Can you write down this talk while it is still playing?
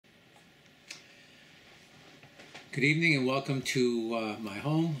Good evening and welcome to my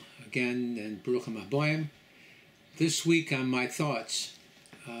home again, and Baruchim Aboyim. This week on My Thoughts,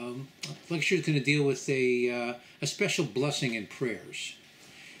 lecture is going to deal with a special blessing in prayers.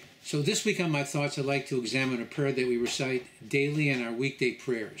 So this week on My Thoughts, I'd like to examine a prayer that we recite daily in our weekday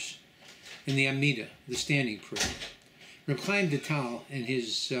prayers, in the Amidah, the standing prayer. Reb Chaim Vital, in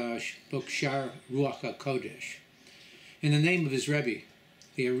his book Shar Ruach HaKodesh, in the name of his Rebbe,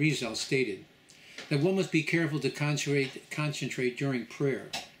 the Arizal, stated that one must be careful to concentrate during prayer,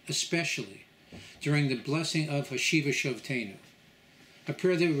 especially during the blessing of Hashiva Shovtenu, a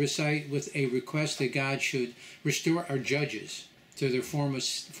prayer that we recite with a request that God should restore our judges to their former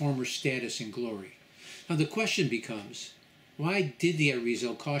status and glory. Now the question becomes, why did the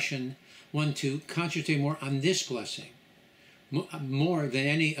Arizal caution one to concentrate more on this blessing, more than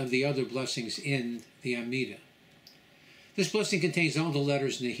any of the other blessings in the Amidah? This blessing contains all the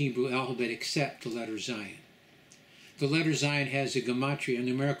letters in the Hebrew alphabet except the letter Zion. The letter Zion has a gematria, a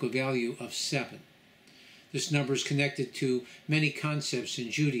numerical value of 7. This number is connected to many concepts in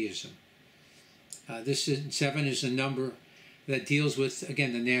Judaism. 7 is a number that deals with,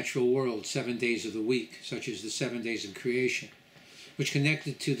 again, the natural world, 7 days of the week, such as the 7 days of creation, which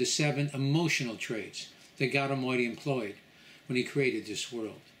connected to the 7 emotional traits that God Almighty employed when He created this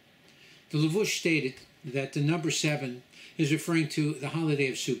world. The Levush stated that the number 7 is referring to the holiday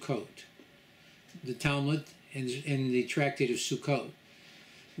of Sukkot. The Talmud in the tractate of Sukkot,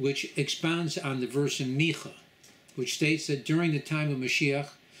 which expounds on the verse in Micha, which states that during the time of Mashiach,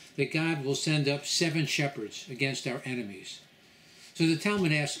 that God will send up 7 shepherds against our enemies. So the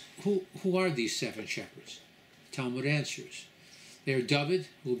Talmud asks, who are these 7 shepherds? The Talmud answers, they are David,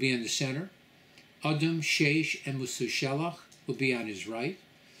 who will be in the center, Adam, Sheish, and Methushelach will be on his right,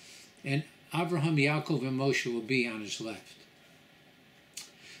 and Abraham, Yaakov, and Moshe will be on his left.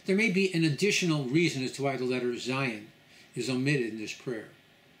 There may be an additional reason as to why the letter Zion is omitted in this prayer.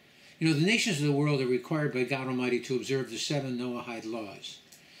 You know, the nations of the world are required by God Almighty to observe the 7 Noahide laws.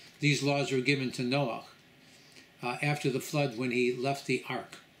 These laws were given to Noah after the flood when he left the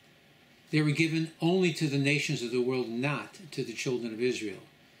ark. They were given only to the nations of the world, not to the children of Israel.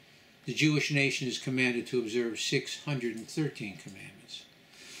 The Jewish nation is commanded to observe 613 commandments.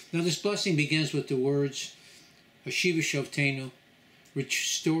 Now this blessing begins with the words, Hashiva Shovtenu,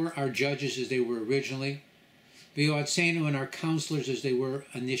 restore our judges as they were originally, V'yoatzenu, and our counselors as they were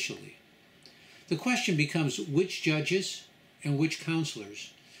initially. The question becomes, which judges and which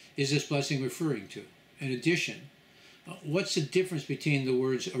counselors is this blessing referring to? In addition, what's the difference between the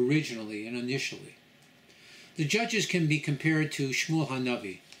words originally and initially? The judges can be compared to Shmuel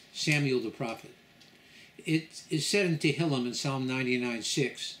HaNavi, Samuel the prophet. It is said in Tehillim in Psalm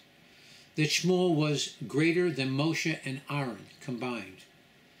 99:6 that Shmuel was greater than Moshe and Aaron combined.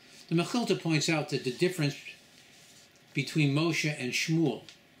 The Mechilta points out that the difference between Moshe and Shmuel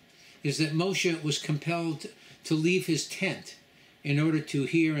is that Moshe was compelled to leave his tent in order to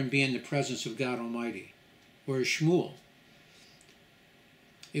hear and be in the presence of God Almighty, whereas Shmuel,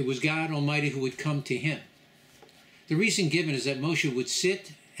 it was God Almighty who would come to him. The reason given is that Moshe would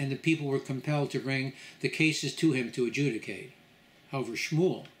sit and the people were compelled to bring the cases to him to adjudicate. However,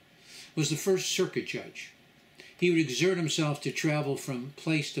 Shmuel was the first circuit judge. He would exert himself to travel from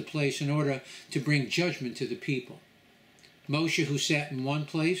place to place in order to bring judgment to the people. Moshe, who sat in one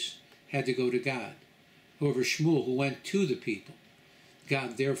place, had to go to God. However, Shmuel, who went to the people,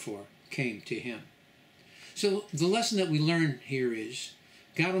 God therefore came to him. So the lesson that we learn here is,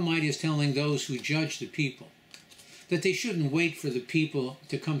 God Almighty is telling those who judge the people that they shouldn't wait for the people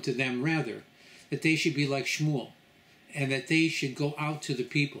to come to them, rather, that they should be like Shmuel, and that they should go out to the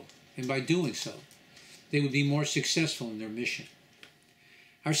people, and by doing so, they would be more successful in their mission.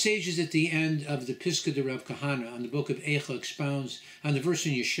 Our sages at the end of the Piskah de Rav Kahana on the book of Eicha expounds on the verse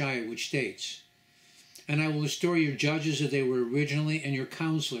in Yeshaya which states, and I will restore your judges as they were originally, and your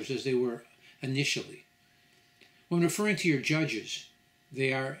counselors as they were initially. When referring to your judges,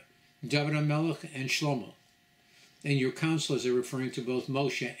 they are David HaMelech and Shlomo, and your counselors are referring to both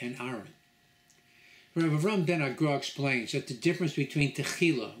Moshe and Aaron. Rav Avram ben Agro explains that the difference between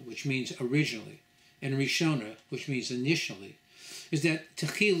Techila, which means originally, and Rishona, which means initially, is that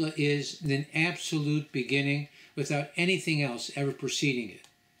Techila is an absolute beginning without anything else ever preceding it,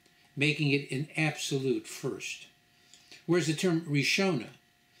 making it an absolute first. Whereas the term Rishona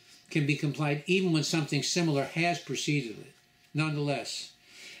can be applied even when something similar has preceded it. Nonetheless,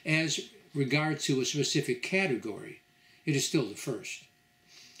 as regards to a specific category, it is still the first.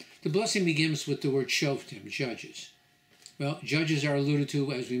 The blessing begins with the word shoftim, judges. Well, judges are alluded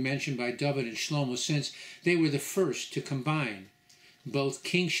to, as we mentioned, by David and Shlomo, since they were the first to combine both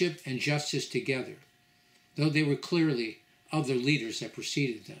kingship and justice together. though they were clearly other leaders that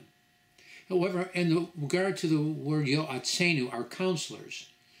preceded them. However, in regard to the word Yoatzenu, our counselors,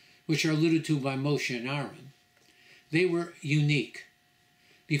 which are alluded to by Moshe and Aaron, they were unique.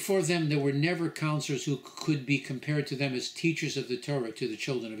 Before them, there were never counselors who could be compared to them as teachers of the Torah to the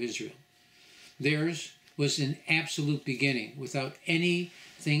children of Israel. Theirs was an absolute beginning without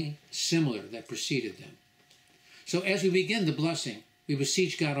anything similar that preceded them. So as we begin the blessing, we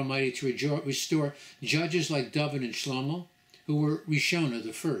beseech God Almighty to restore judges like David and Shlomo, who were Rishonah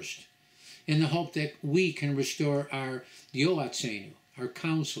the first, in the hope that we can restore our Yoatzenu, our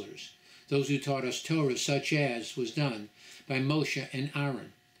counselors, those who taught us Torah, such as was done by Moshe and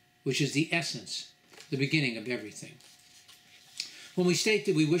Aaron, which is the essence, the beginning of everything. When we state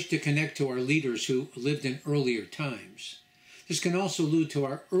that we wish to connect to our leaders who lived in earlier times, this can also allude to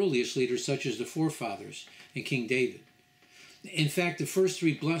our earliest leaders, such as the forefathers and King David. In fact, the first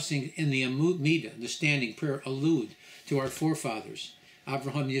three blessings in the Amidah, the standing prayer, allude to our forefathers,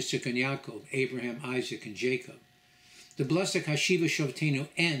 Abraham, Yitzchak, and Yaakov, Abraham, Isaac, and Jacob. The blessed Hashiva Shovtenu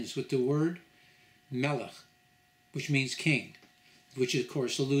ends with the word Melech, which means king, which of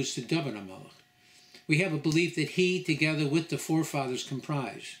course alludes to David HaMelech. We have a belief that he, together with the forefathers,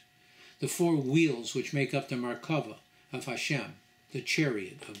 comprise the four wheels which make up the Markava of Hashem, the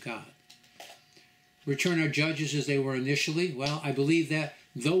chariot of God. Return our judges as they were initially? Well, I believe that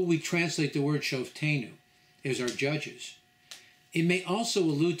though we translate the word Shoftenu as our judges, it may also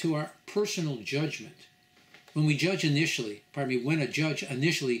allude to our personal judgment. When we judge initially, when a judge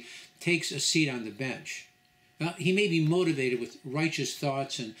initially takes a seat on the bench, well, he may be motivated with righteous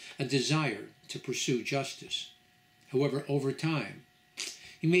thoughts and a desire to pursue justice. However, over time,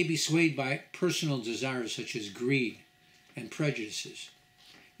 he may be swayed by personal desires such as greed and prejudices.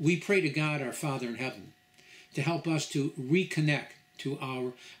 We pray to God, our Father in heaven, to help us to reconnect to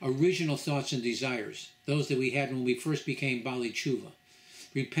our original thoughts and desires, those that we had when we first became Bali Tshuva,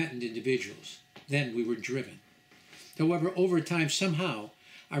 repentant individuals. Then we were driven. However, over time, somehow,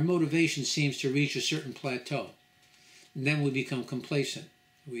 our motivation seems to reach a certain plateau. And then we become complacent.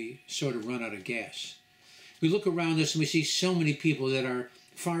 We sort of run out of gas. We look around us and we see so many people that are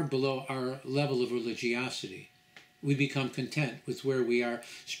far below our level of religiosity. We become content with where we are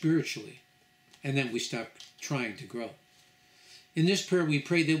spiritually, and then we stop trying to grow. In this prayer, we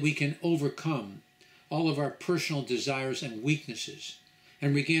pray that we can overcome all of our personal desires and weaknesses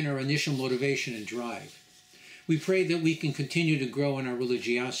and regain our initial motivation and drive. We pray that we can continue to grow in our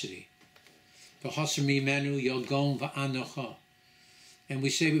religiosity. And we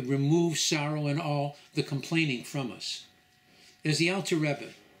say we remove sorrow and all the complaining from us. As the Alter Rebbe,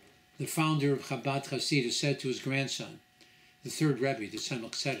 the founder of Chabad Hasidus, said to his grandson, the third Rebbe, the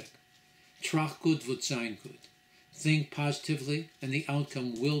Tzemach Tzedek, Trach gut wird sein gut. Think positively, and the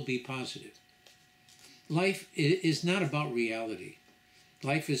outcome will be positive. Life is not about reality.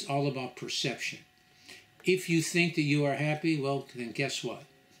 Life is all about perception. If you think that you are happy, well, then guess what?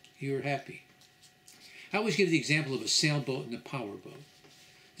 You're happy. I always give the example of a sailboat and a powerboat.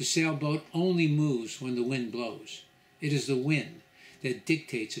 The sailboat only moves when the wind blows. It is the wind that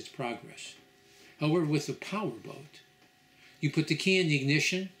dictates its progress. However, with the powerboat, you put the key in the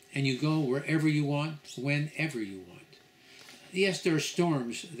ignition and you go wherever you want, whenever you want. Yes, there are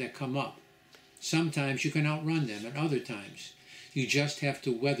storms that come up. Sometimes you can outrun them, and other times you just have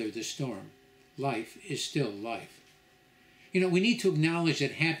to weather the storm. Life is still life. You know, we need to acknowledge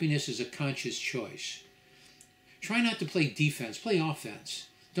that happiness is a conscious choice. Try not to play defense, play offense.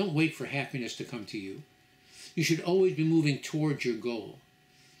 Don't wait for happiness to come to you. You should always be moving towards your goal.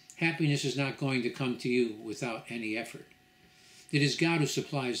 Happiness is not going to come to you without any effort. It is God who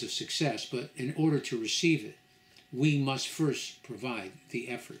supplies the success, but in order to receive it, we must first provide the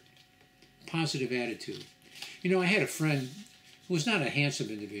effort. Positive attitude. You know, I had a friend who was not a handsome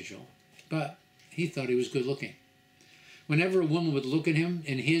individual, but he thought he was good looking. Whenever a woman would look at him,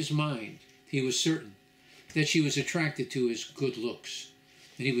 in his mind, he was certain that she was attracted to his good looks,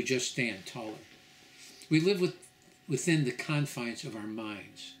 and he would just stand taller. We live within the confines of our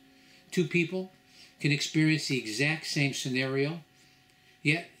minds. Two people can experience the exact same scenario,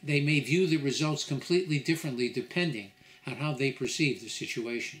 yet they may view the results completely differently depending on how they perceive the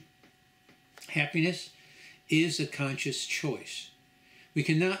situation. Happiness is a conscious choice. We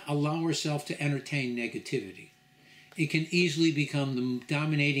cannot allow ourselves to entertain negativity. It can easily become the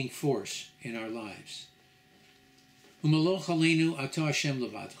dominating force in our lives. Umaloch aleinu atah Hashem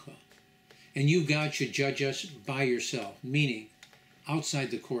levadcha. And you, God, should judge us by yourself, meaning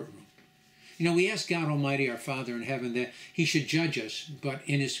outside the courtroom. You know, we ask God Almighty, our Father in heaven, that he should judge us, but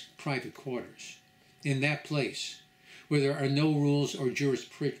in his private quarters, in that place where there are no rules or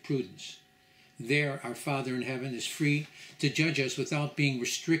jurisprudence. There, our Father in heaven is free to judge us without being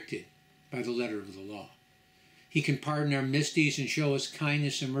restricted by the letter of the law. He can pardon our misdeeds and show us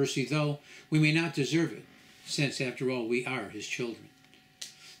kindness and mercy, though we may not deserve it, since, after all, we are his children.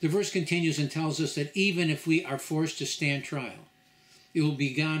 The verse continues and tells us that even if we are forced to stand trial, it will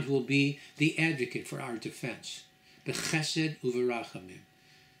be God who will be the advocate for our defense, b'chesed u'v'rachamim,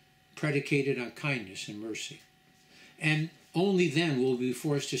 predicated on kindness and mercy. And only then will we be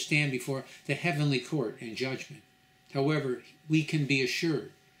forced to stand before the heavenly court in judgment. However, we can be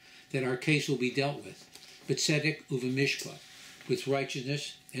assured that our case will be dealt with, b'tzedek u'v'mishpat, with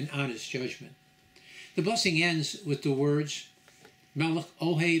righteousness and honest judgment. The blessing ends with the words, Melech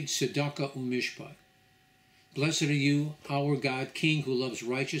Ohev Tzedakah U'Mishpat. Blessed are you, our God, King, who loves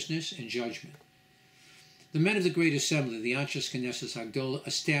righteousness and judgment. The men of the Great Assembly, the Anshas Knesset Hagdolah,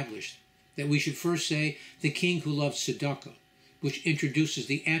 established that we should first say, the King who loves Tzedakah, which introduces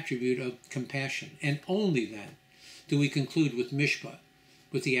the attribute of compassion, and only then do we conclude with Mishpat,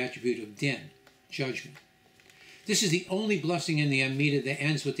 with the attribute of Din, judgment. This is the only blessing in the Amidah that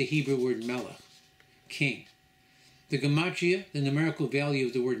ends with the Hebrew word Melech, King. The gematria, the numerical value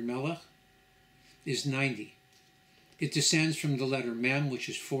of the word Melech, is 90. It descends from the letter Mem, which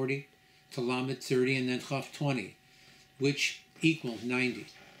is 40, to Lamed 30, and then Chaf 20, which equals 90.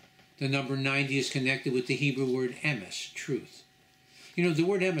 The number 90 is connected with the Hebrew word emes, truth. You know, the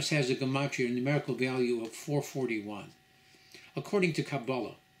word emes has a gematria, a numerical value of 441. According to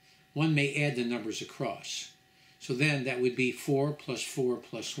Kabbalah, one may add the numbers across. So then that would be 4 plus 4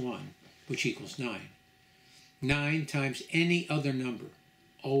 plus 1, which equals 9. 9 times any other number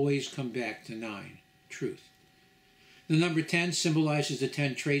always come back to 9, truth. The number 10 symbolizes the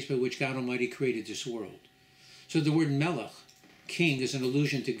 10 traits by which God Almighty created this world. So the word Melech, King, is an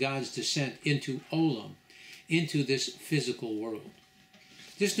allusion to God's descent into Olam, into this physical world.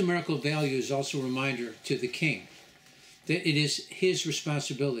 This numerical value is also a reminder to the king that it is his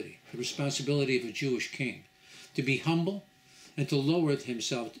responsibility, the responsibility of a Jewish king, to be humble and to lower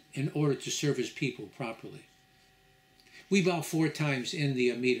himself in order to serve his people properly. We bow 4 times in the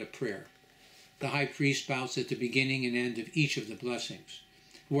Amidah prayer. The high priest bows at the beginning and end of each of the blessings.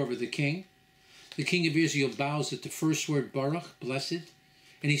 However, the king of Israel bows at the first word Baruch, blessed,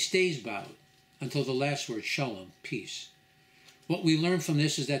 and he stays bowed until the last word Shalom, peace. What we learn from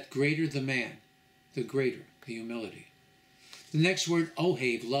this is that greater the man, the greater the humility. The next word,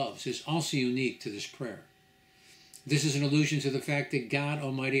 Ohev, loves, is also unique to this prayer. This is an allusion to the fact that God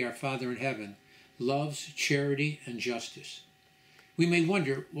Almighty, our Father in heaven, loves charity and justice. We may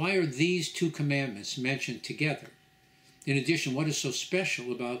wonder, why are these 2 commandments mentioned together? In addition, what is so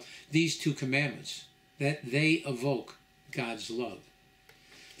special about these 2 commandments that they evoke God's love?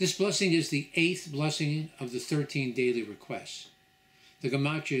 This blessing is the 8th blessing of the 13 daily requests. The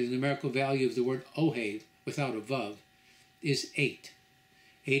gematria, the numerical value of the word Ohev, without a vav, is 8.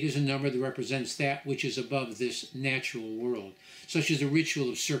 8 is a number that represents that which is above this natural world, such as the ritual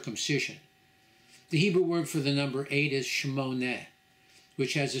of circumcision. The Hebrew word for the number 8 is shemoneh,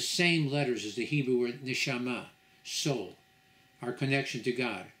 which has the same letters as the Hebrew word neshama, soul, our connection to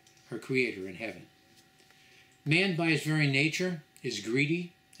God, our Creator in heaven. Man, by his very nature, is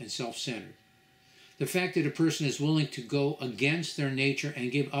greedy and self-centered. The fact that a person is willing to go against their nature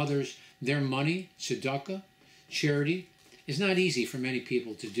and give others their money, tzedakah, charity, is not easy for many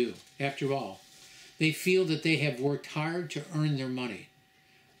people to do. After all, they feel that they have worked hard to earn their money.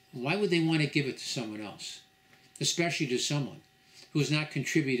 Why would they want to give it to someone else, especially to someone who has not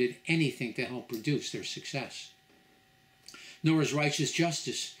contributed anything to help produce their success? Nor is righteous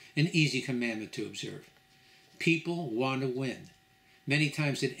justice an easy commandment to observe. People want to win, many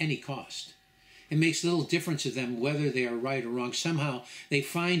times at any cost. It makes little difference to them whether they are right or wrong. Somehow they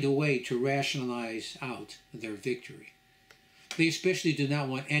find a way to rationalize out their victory. They especially do not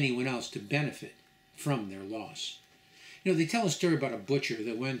want anyone else to benefit from their loss. You know, they tell a story about a butcher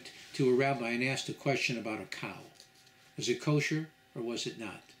that went to a rabbi and asked a question about a cow. Was it kosher or was it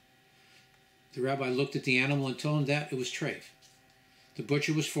not? The rabbi looked at the animal and told him that it was treif. The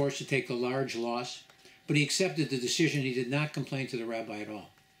butcher was forced to take a large loss, but he accepted the decision. He did not complain to the rabbi at all.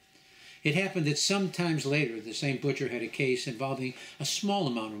 It happened that some times later, the same butcher had a case involving a small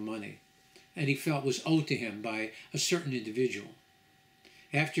amount of money, and he felt was owed to him by a certain individual.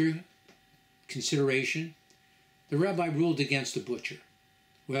 After consideration, the rabbi ruled against the butcher.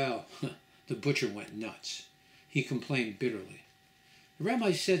 Well, the butcher went nuts. He complained bitterly. The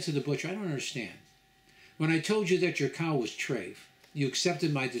rabbi said to the butcher, I don't understand. When I told you that your cow was treif, you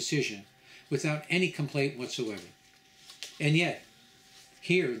accepted my decision without any complaint whatsoever. And yet,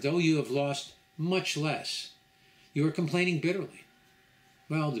 here, though you have lost much less, you are complaining bitterly.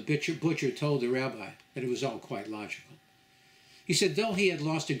 Well, the butcher told the rabbi that it was all quite logical. He said though he had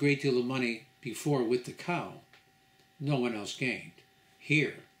lost a great deal of money before with the cow, no one else gained.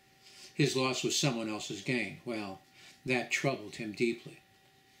 Here, his loss was someone else's gain. Well, that troubled him deeply.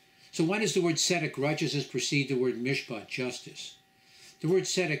 So why does the word tzedek righteousness precede the word mishpat, justice? The word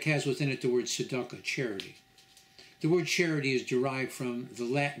tzedek has within it the word tzedakah, charity. The word charity is derived from the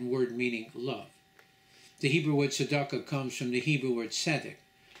Latin word meaning love. The Hebrew word tzedakah comes from the Hebrew word tzedek,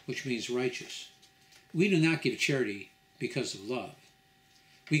 which means righteous. We do not give charity because of love.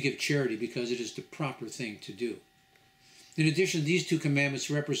 We give charity because it is the proper thing to do. In addition, these two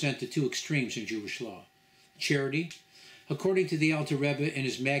commandments represent the two extremes in Jewish law. Charity, according to the Alter Rebbe in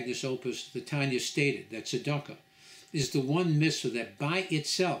his Magnus Opus, the Tanya stated that tzedakah is the one mitzvah that by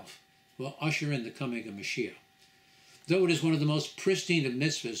itself will usher in the coming of Mashiach. Though it is one of the most pristine of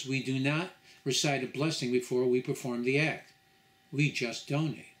mitzvahs, we do not recite a blessing before we perform the act. We just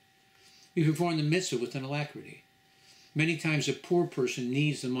donate. We perform the mitzvah with an alacrity. Many times a poor person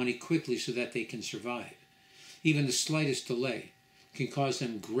needs the money quickly so that they can survive. Even the slightest delay can cause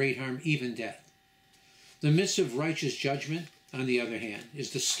them great harm, even death. The mitzvah of righteous judgment, on the other hand,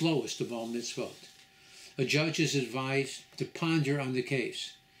 is the slowest of all mitzvot. A judge is advised to ponder on the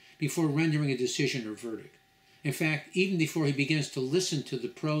case before rendering a decision or verdict. In fact, even before he begins to listen to the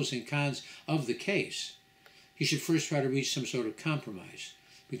pros and cons of the case, he should first try to reach some sort of compromise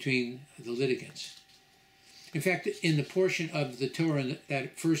between the litigants. In fact, in the portion of the Torah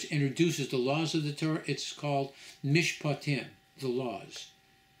that first introduces the laws of the Torah, it's called Mishpatim, the laws.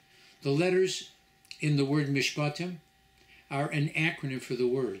 The letters in the word Mishpatim are an acronym for the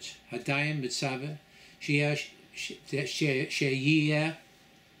words Hadayim Mitzaveh Sheyeh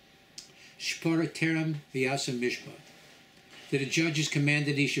Shpora Terem V'Yasa Mishpat. That a judge is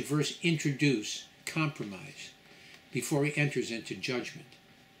commanded he should first introduce compromise before he enters into judgment.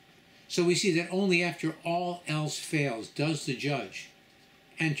 So we see that only after all else fails does the judge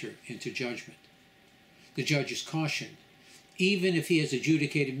enter into judgment. The judge is cautioned. Even if he has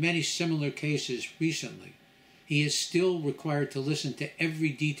adjudicated many similar cases recently, he is still required to listen to every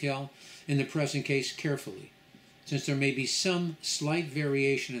detail in the present case carefully, since there may be some slight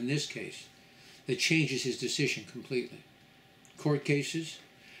variation in this case that changes his decision completely. Court cases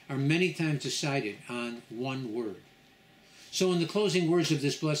are many times decided on one word. So in the closing words of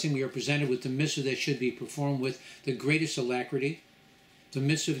this blessing, we are presented with the mitzvah that should be performed with the greatest alacrity, the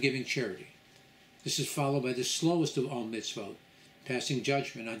mitzvah of giving charity. This is followed by the slowest of all mitzvot, passing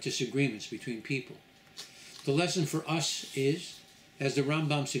judgment on disagreements between people. The lesson for us is, as the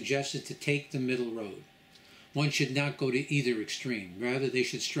Rambam suggested, to take the middle road. One should not go to either extreme. Rather, they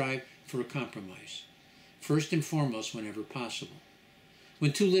should strive for a compromise, first and foremost whenever possible.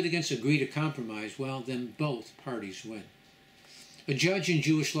 When two litigants agree to compromise, well, then both parties win. A judge in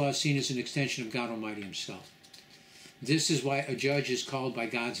Jewish law is seen as an extension of God Almighty himself. This is why a judge is called by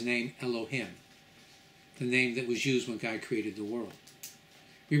God's name Elohim, the name that was used when God created the world.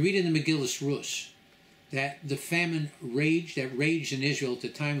 We read in the Megillus Rus that the famine that raged in Israel at the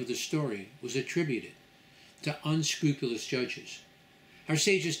time of the story was attributed to unscrupulous judges. Our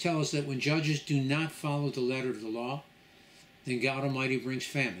sages tell us that when judges do not follow the letter of the law, then God Almighty brings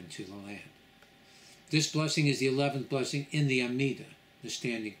famine to the land. This blessing is the 11th blessing in the Amidah, the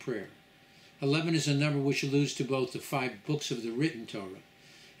standing prayer. 11 is a number which alludes to both the 5 books of the written Torah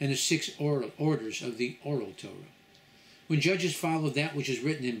and the 6 orders of the oral Torah. When judges follow that which is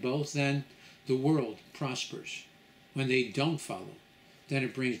written in both, then the world prospers. When they don't follow, then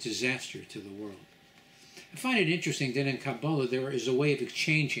it brings disaster to the world. I find it interesting that in Kabbalah there is a way of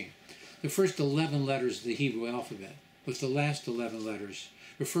exchanging the first 11 letters of the Hebrew alphabet with the last 11 letters,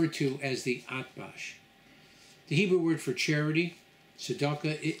 referred to as the Atbash. The Hebrew word for charity,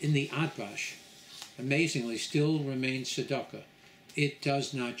 tzedakah, in the Atbash, amazingly still remains tzedakah. It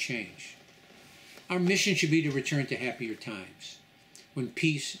does not change. Our mission should be to return to happier times, when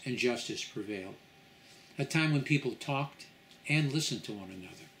peace and justice prevailed, a time when people talked and listened to one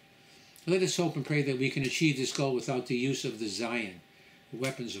another. Let us hope and pray that we can achieve this goal without the use of the Zion,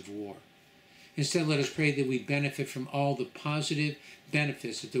 weapons of war. Instead, let us pray that we benefit from all the positive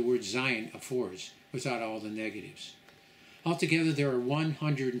benefits that the word Zion affords, without all the negatives. Altogether, there are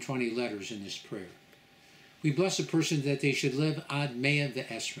 120 letters in this prayer. We bless a person that they should live ad mea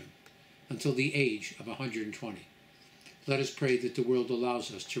ve'esrim, until the age of 120. Let us pray that the world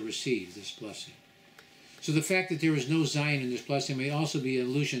allows us to receive this blessing. So the fact that there is no Zion in this blessing may also be an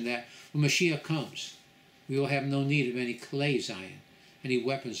illusion that when Mashiach comes, we will have no need of any clay Zion, any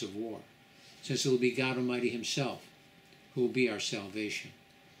weapons of war, since it will be God Almighty himself who will be our salvation.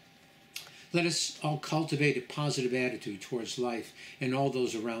 Let us all cultivate a positive attitude towards life and all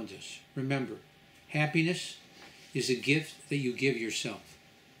those around us. Remember, happiness is a gift that you give yourself.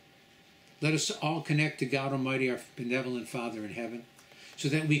 Let us all connect to God Almighty, our benevolent Father in heaven, so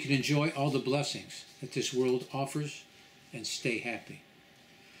that we can enjoy all the blessings that this world offers and stay happy.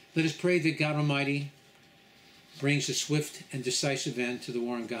 Let us pray that God Almighty brings a swift and decisive end to the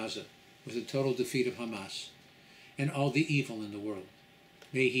war in Gaza with a total defeat of Hamas and all the evil in the world.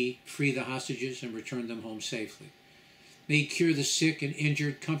 May He free the hostages and return them home safely. May He cure the sick and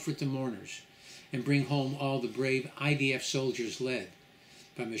injured, comfort the mourners, and bring home all the brave IDF soldiers led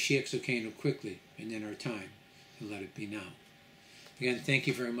by Mashiach Tzidkeinu quickly and in our time, and let it be now. Again, thank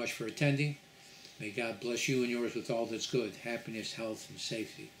you very much for attending. May God bless you and yours with all that's good, happiness, health, and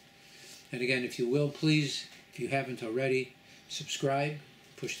safety. And again, if you will, please, if you haven't already, subscribe,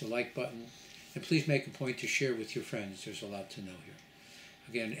 push the like button, and please make a point to share with your friends. There's a lot to know here.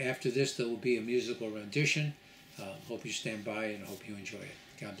 Again, after this, there will be a musical rendition. Hope you stand by and I hope you enjoy it.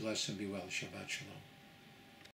 God bless and be well. Shabbat Shalom.